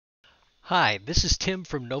Hi, this is Tim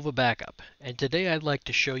from NovaBACKUP, and today I'd like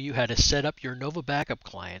to show you how to set up your NovaBACKUP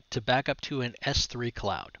client to back up to an S3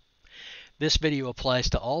 cloud. This video applies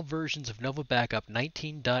to all versions of NovaBACKUP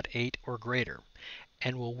 19.8 or greater,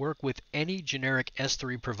 and will work with any generic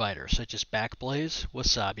S3 provider such as Backblaze,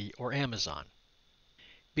 Wasabi, or Amazon.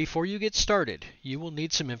 Before you get started, you will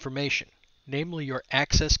need some information, namely your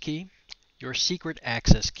access key, your secret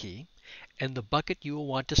access key, and the bucket you will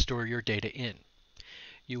want to store your data in.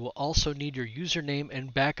 You will also need your username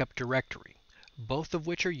and backup directory, both of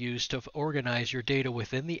which are used to organize your data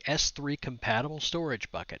within the S3 compatible storage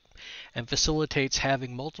bucket and facilitates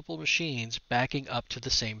having multiple machines backing up to the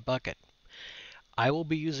same bucket. I will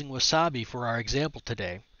be using Wasabi for our example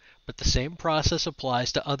today, but the same process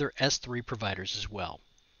applies to other S3 providers as well.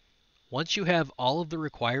 Once you have all of the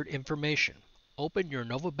required information, open your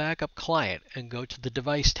NovaBACKUP client and go to the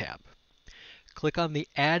Device tab. Click on the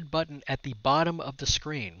Add button at the bottom of the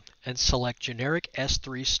screen and select Generic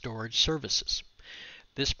S3 Storage Services.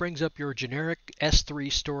 This brings up your generic S3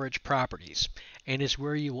 storage properties and is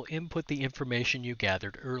where you will input the information you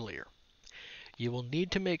gathered earlier. You will need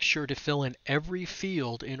to make sure to fill in every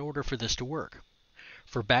field in order for this to work.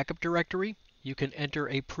 For backup directory, you can enter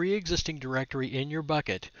a pre-existing directory in your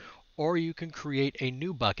bucket, or you can create a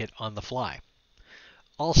new bucket on the fly.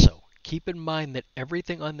 Also, keep in mind that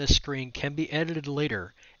everything on this screen can be edited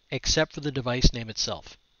later, except for the device name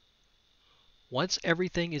itself. Once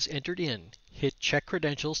everything is entered in, hit Check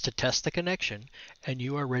Credentials to test the connection, and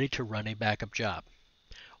you are ready to run a backup job.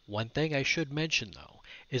 One thing I should mention, though,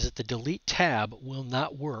 is that the Delete tab will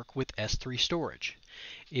not work with S3 storage.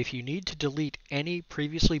 If you need to delete any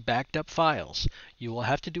previously backed up files, you will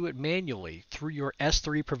have to do it manually through your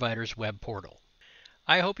S3 provider's web portal.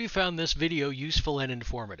 I hope you found this video useful and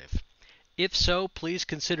informative. If so, please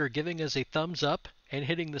consider giving us a thumbs up and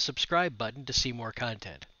hitting the subscribe button to see more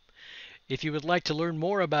content. If you would like to learn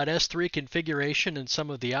more about S3 configuration and some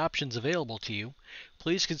of the options available to you,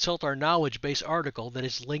 please consult our knowledge base article that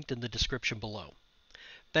is linked in the description below.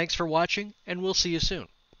 Thanks for watching, and we'll see you soon.